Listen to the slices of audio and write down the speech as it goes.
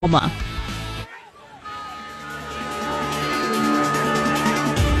Oklahoma.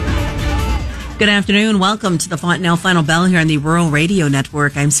 Good afternoon. Welcome to the Fontanelle Final Bell here on the Rural Radio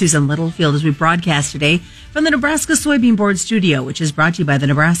Network. I'm Susan Littlefield as we broadcast today from the Nebraska Soybean Board studio, which is brought to you by the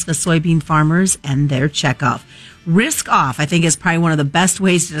Nebraska soybean farmers and their checkoff. Risk off, I think, is probably one of the best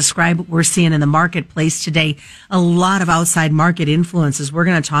ways to describe what we're seeing in the marketplace today. A lot of outside market influences we're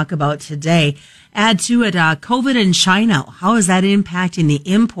going to talk about today. Add to it COVID in China. How is that impacting the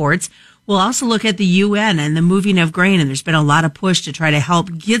imports? We'll also look at the UN and the moving of grain, and there's been a lot of push to try to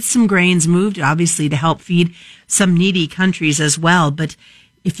help get some grains moved, obviously to help feed some needy countries as well. But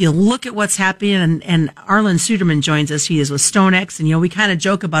if you look at what's happening, and Arlan Suderman joins us, he is with StoneX, and we kind of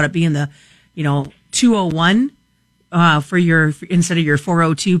joke about it being the 201 instead of your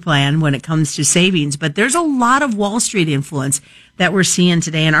 402 plan when it comes to savings. But there's a lot of Wall Street influence that we're seeing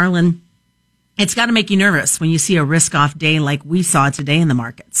today, and Arlan, it's got to make you nervous when you see a risk-off day like we saw today in the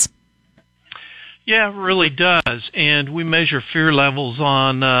markets. Yeah, it really does. And we measure fear levels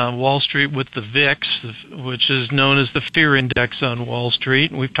on Wall Street with the VIX, which is known as the fear index on Wall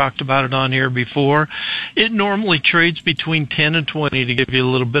Street. And we've talked about it on here before. It normally trades between 10 and 20 to give you a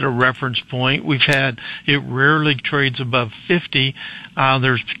little bit of reference point. It rarely trades above 50.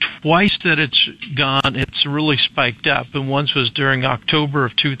 There's twice that it's really spiked up. And once was during October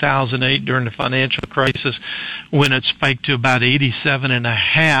of 2008 during the financial crisis when it spiked to about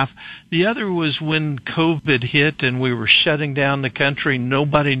 87.5. The other was when COVID hit and we were shutting down the country.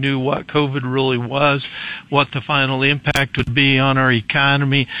 Nobody knew what COVID really was, what the final impact would be on our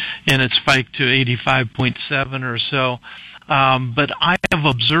economy, and it spiked to 85.7 or so. But I have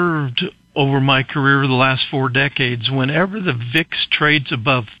observed over my career the last 4 decades, whenever the VIX trades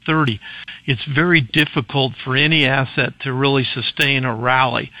above 30, it's very difficult for any asset to really sustain a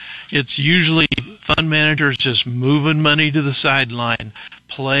rally. It's usually fund managers just moving money to the sideline,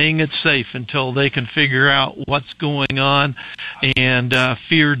 playing it safe until they can figure out what's going on, and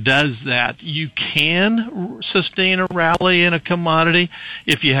fear does that. You can sustain a rally in a commodity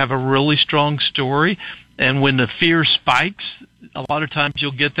if you have a really strong story, and when the fear spikes, a lot of times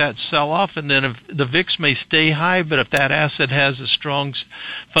you'll get that sell-off, and then if the VIX may stay high, but if that asset has a strong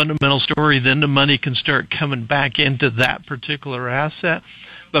fundamental story, then the money can start coming back into that particular asset.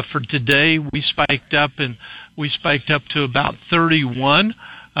 But for today, we spiked up to about 31.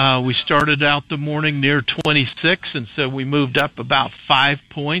 We started out the morning near 26, and so we moved up about 5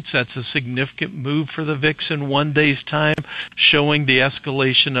 points. That's a significant move for the VIX in 1 day's time, showing the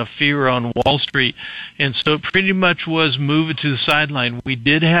escalation of fear on Wall Street. And so it pretty much was moving to the sideline. We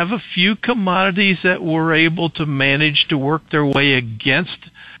did have a few commodities that were able to manage to work their way against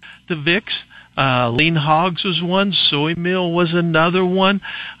the VIX. Lean hogs was one, soy meal was another one,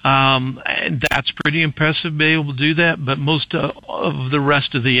 and that's pretty impressive to be able to do that, but most of the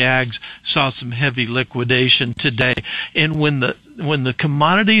rest of the ags saw some heavy liquidation today. And when the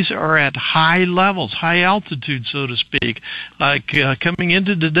commodities are at high levels, high altitude, so to speak, like coming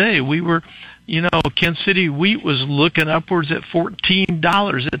into today, we were, Kansas City wheat was looking upwards at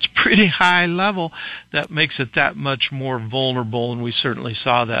 $14. It's pretty high level. That makes it that much more vulnerable, and we certainly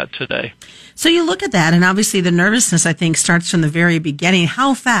saw that today. So you look at that, and obviously the nervousness, I think, starts from the very beginning.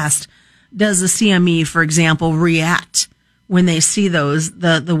 How fast does the CME, for example, react when they see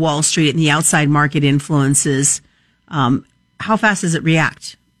the Wall Street and the outside market influences? How fast does it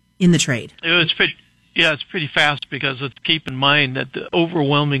react in the trade? It's pretty fast because let's keep in mind that the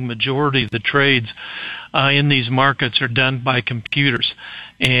overwhelming majority of the trades in these markets are done by computers.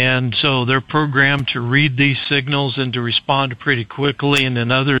 And so they're programmed to read these signals and to respond pretty quickly, and then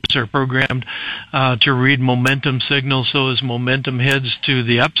others are programmed to read momentum signals. So as momentum heads to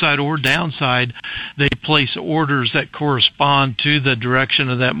the upside or downside, they place orders that correspond to the direction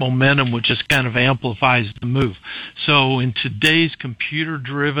of that momentum, which just kind of amplifies the move. So in today's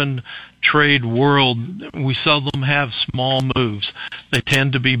computer-driven trade world, we seldom have small moves. They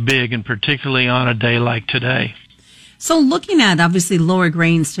tend to be big, and particularly on a day like today. So looking at, obviously, lower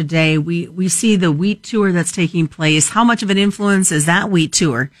grains today, we see the wheat tour that's taking place. How much of an influence is that wheat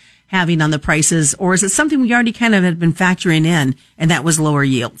tour having on the prices? Or is it something we already kind of had been factoring in, and that was lower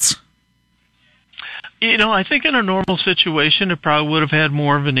yields? I think in a normal situation, it probably would have had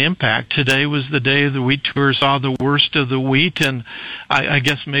more of an impact. Today was the day the wheat tour saw the worst of the wheat, and I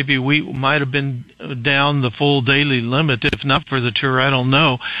guess maybe wheat might have been down the full daily limit, if not for the tour. I don't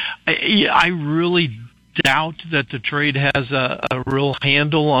know. I really doubt that the trade has a real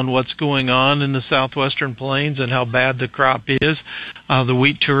handle on what's going on in the southwestern plains and how bad the crop is. The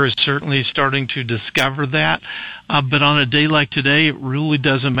wheat tour is certainly starting to discover that. But on a day like today, it really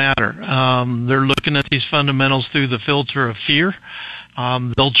doesn't matter. They're looking at these fundamentals through the filter of fear.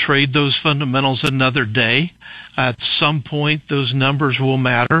 They'll trade those fundamentals another day. At some point, those numbers will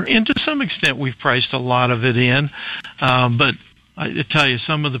matter, and to some extent, we've priced a lot of it in. But I tell you,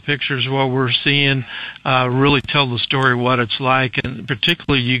 some of the pictures what we're seeing really tell the story what it's like, and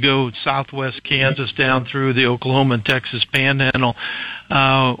particularly you go southwest Kansas down through the Oklahoma and Texas Panhandle,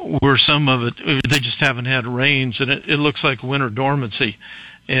 where some of it they just haven't had rains, and it looks like winter dormancy,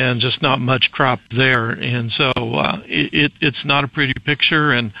 and just not much crop there, and so it's not a pretty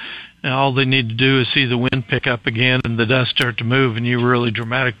picture, and all they need to do is see the wind pick up again and the dust start to move, and you really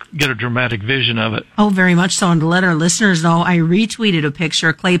get a dramatic vision of it. Oh, very much so. And to let our listeners know, I retweeted a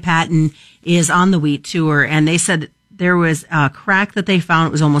picture. Clay Patton is on the wheat tour, and they said there was a crack that they found.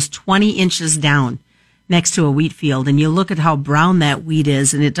 It was almost 20 inches down next to a wheat field. And you look at how brown that wheat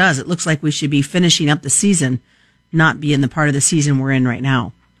is, and it does. It looks like we should be finishing up the season, not be in the part of the season we're in right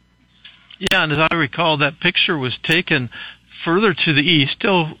now. Yeah, and as I recall, that picture was taken further to the east,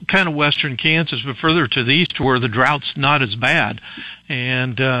 still kind of western Kansas, but further to the east where the drought's not as bad.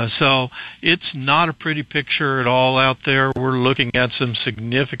 And so it's not a pretty picture at all out there. We're looking at some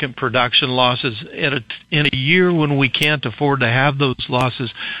significant production losses in a year when we can't afford to have those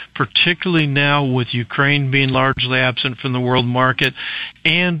losses, particularly now with Ukraine being largely absent from the world market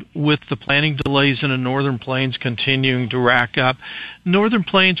and with the planting delays in the northern plains continuing to rack up. Northern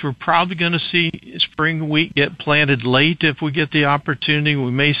plains, we're probably going to see spring wheat get planted late if we get the opportunity.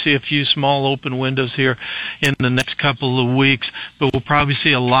 We may see a few small open windows here in the next couple of weeks, but we'll probably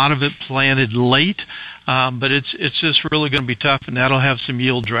see a lot of it planted late. But it's just really going to be tough, and that'll have some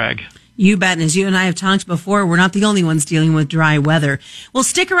yield drag. You bet. And as you and I have talked before, we're not the only ones dealing with dry weather. Well,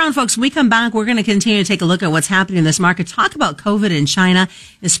 stick around, folks. When we come back, we're going to continue to take a look at what's happening in this market, talk about COVID in China,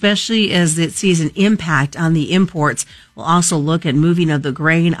 especially as it sees an impact on the imports. We'll also look at moving of the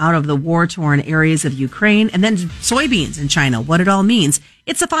grain out of the war-torn areas of Ukraine, and then soybeans in China, what it all means.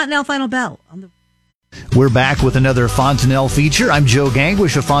 It's the Fontanelle Final Bell on the We're back with another Fontanelle feature. I'm Joe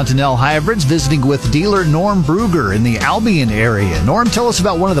Gangwish of Fontanelle Hybrids, visiting with dealer Norm Bruger in the Albion area. Norm, tell us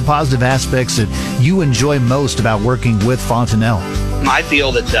about one of the positive aspects that you enjoy most about working with Fontanelle. I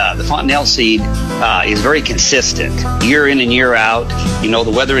feel that the Fontanelle seed is very consistent year in and year out. You know,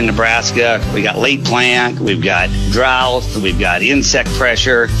 the weather in Nebraska, we got late plant, we've got drought, we've got insect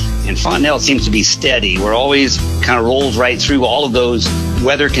pressure, and Fontanelle seems to be steady. We're always kind of rolls right through all of those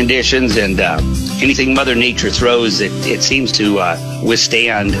weather conditions, and anything Mother Nature throws, it seems to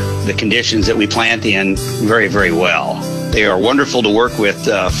withstand the conditions that we plant in very, very well. They are wonderful to work with,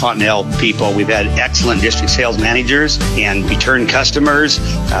 Fontanelle people. We've had excellent district sales managers and return customers.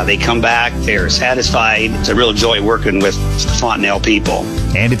 They come back, they're satisfied. It's a real joy working with Fontanelle people.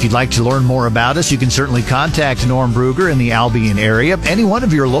 And if you'd like to learn more about us, you can certainly contact Norm Bruger in the Albion area, any one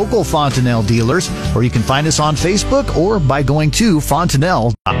of your local Fontanelle dealers, or you can find us on Facebook or by going to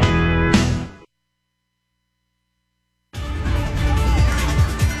Fontanelle.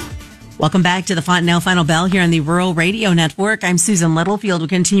 Welcome back to the Fontanelle Final Bell here on the Rural Radio Network. I'm Susan Littlefield. We're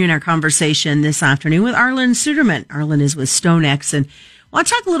continuing our conversation this afternoon with Arlan Suderman. Arlan is with StoneX, and I want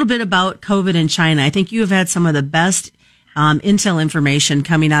to talk a little bit about COVID in China. I think you have had some of the best intel information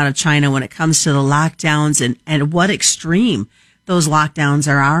coming out of China when it comes to the lockdowns and what extreme those lockdowns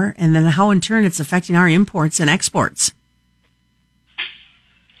are, and then how in turn it's affecting our imports and exports.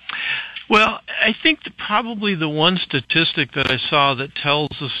 Well, I think that probably the one statistic that I saw that tells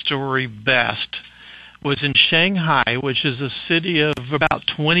the story best was in Shanghai, which is a city of about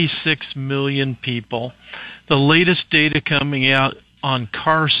 26 million people. The latest data coming out on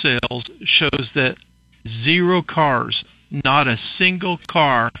car sales shows that 0 cars, not a single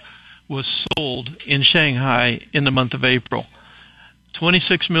car, was sold in Shanghai in the month of April.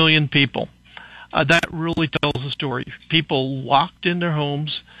 26 million people. That really tells the story. People locked in their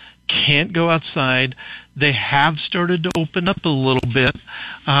homes, can't go outside. They have started to open up a little bit.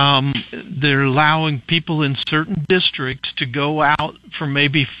 They're allowing people in certain districts to go out for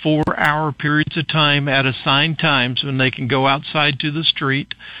maybe 4-hour periods of time at assigned times when they can go outside to the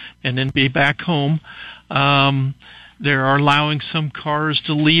street and then be back home. They're allowing some cars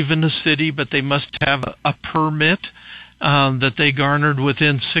to leave in the city, but they must have a permit that they garnered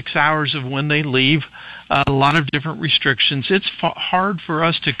within 6 hours of when they leave. A lot of different restrictions. It's hard for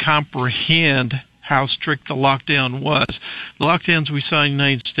us to comprehend how strict the lockdown was. The lockdowns we saw in the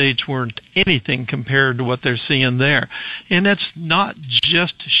United States weren't anything compared to what they're seeing there. And that's not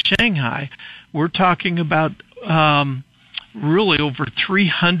just Shanghai. We're talking about really over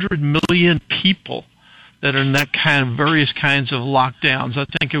 300 million people that are in that kind of various kinds of lockdowns. I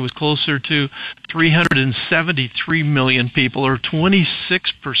think it was closer to 373 million people, or 26%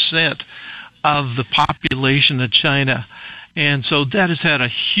 of the population of China. And so that has had a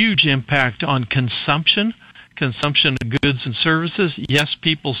huge impact on consumption of goods and services. Yes,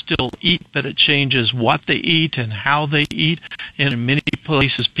 people still eat, but it changes what they eat and how they eat. And in many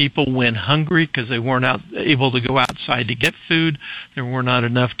places, people went hungry because they weren't able to go outside to get food. There were not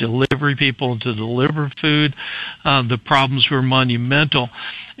enough delivery people to deliver food. The problems were monumental.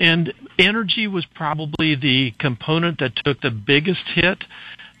 And energy was probably the component that took the biggest hit.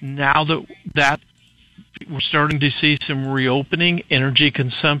 Now that we're starting to see some reopening. Energy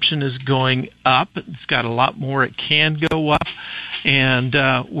consumption is going up. It's got a lot more it can go up. And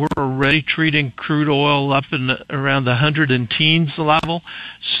we're already treating crude oil up in around the 110s level.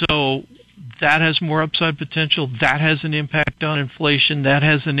 So that has more upside potential. That has an impact on inflation. That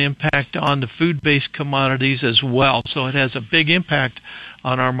has an impact on the food-based commodities as well. So it has a big impact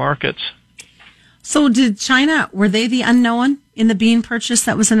on our markets. So did China, were they the unknown in the bean purchase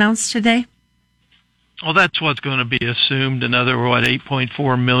that was announced today? Well, that's what's going to be assumed. Another,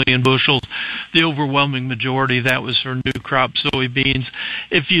 8.4 million bushels. The overwhelming majority, that was for new crop soybeans.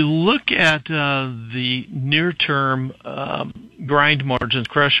 If you look at the near-term grind margins,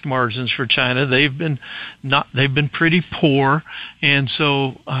 crush margins for China, they've been pretty poor, and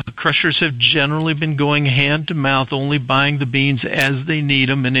so crushers have generally been going hand to mouth, only buying the beans as they need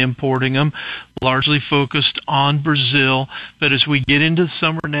them and importing them, largely focused on Brazil. But as we get into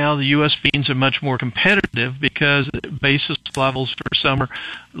summer now, the U.S. beans are much more competitive because basis levels for summer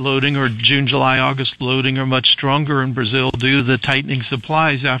loading or June, July, August loading are much stronger in Brazil due to the tightening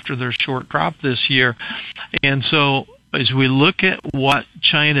supplies after their short crop this year. And so as we look at what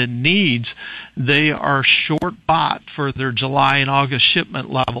China needs, they are short bought for their July and August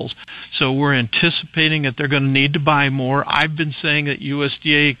shipment levels. So we're anticipating that they're going to need to buy more. I've been saying that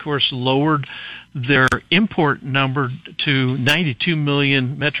USDA, of course, lowered their import number to 92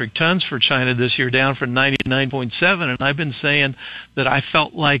 million metric tons for China this year, down from 99.7. And I've been saying that I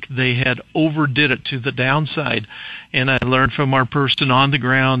felt like they had overdid it to the downside. And I learned from our person on the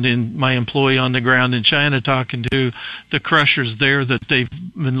ground, and my employee on the ground in China, talking to the crushers there, that they've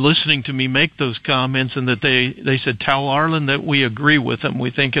been listening to me make those comments, and that they said, tell Arlan that we agree with them.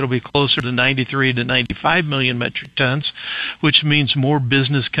 We think it'll be closer to 93 to 95 million metric tons, which means more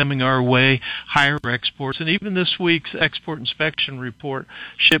business coming our way, higher exports. And even this week's export inspection report,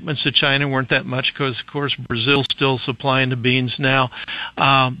 shipments to China weren't that much because, of course, Brazil's still supplying the beans now.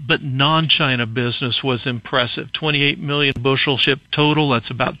 But non-China business was impressive. 28 million bushel shipped total.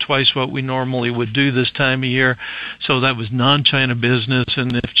 That's about twice what we normally would do this time of year. So that was non-China business.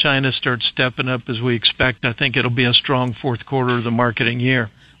 And if China starts stepping up as we expect, I think it'll be a strong fourth quarter of the marketing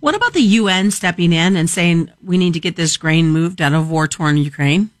year. What about the UN stepping in and saying we need to get this grain moved out of war-torn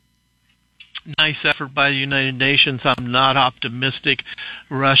Ukraine? Nice effort by the United Nations. I'm not optimistic.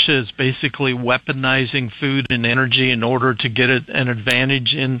 Russia is basically weaponizing food and energy in order to get an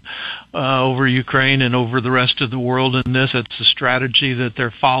advantage in over Ukraine and over the rest of the world in this. It's a strategy that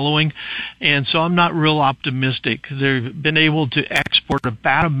they're following. And so I'm not real optimistic. They've been able to export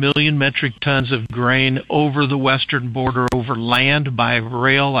about 1 million metric tons of grain over the western border, over land by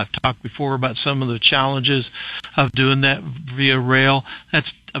rail. I've talked before about some of the challenges of doing that via rail.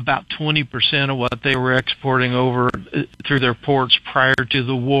 That's about 20% of what they were exporting over through their ports prior to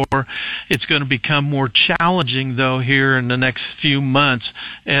the war. It's going to become more challenging, though, here in the next few months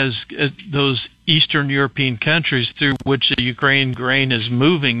as those Eastern European countries through which the Ukraine grain is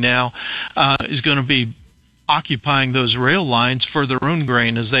moving now is going to be occupying those rail lines for their own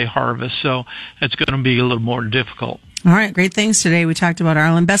grain as they harvest. So it's going to be a little more difficult. All right, great things today. We talked about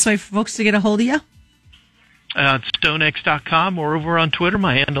Arlan. Best way for folks to get a hold of you? It's StoneX.com or over on Twitter.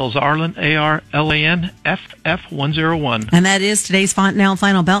 My handle is Arlan, ARLAN, FF101. And that is today's Fontanelle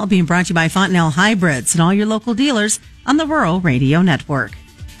Final Bell, being brought to you by Fontanelle Hybrids and all your local dealers on the Rural Radio Network.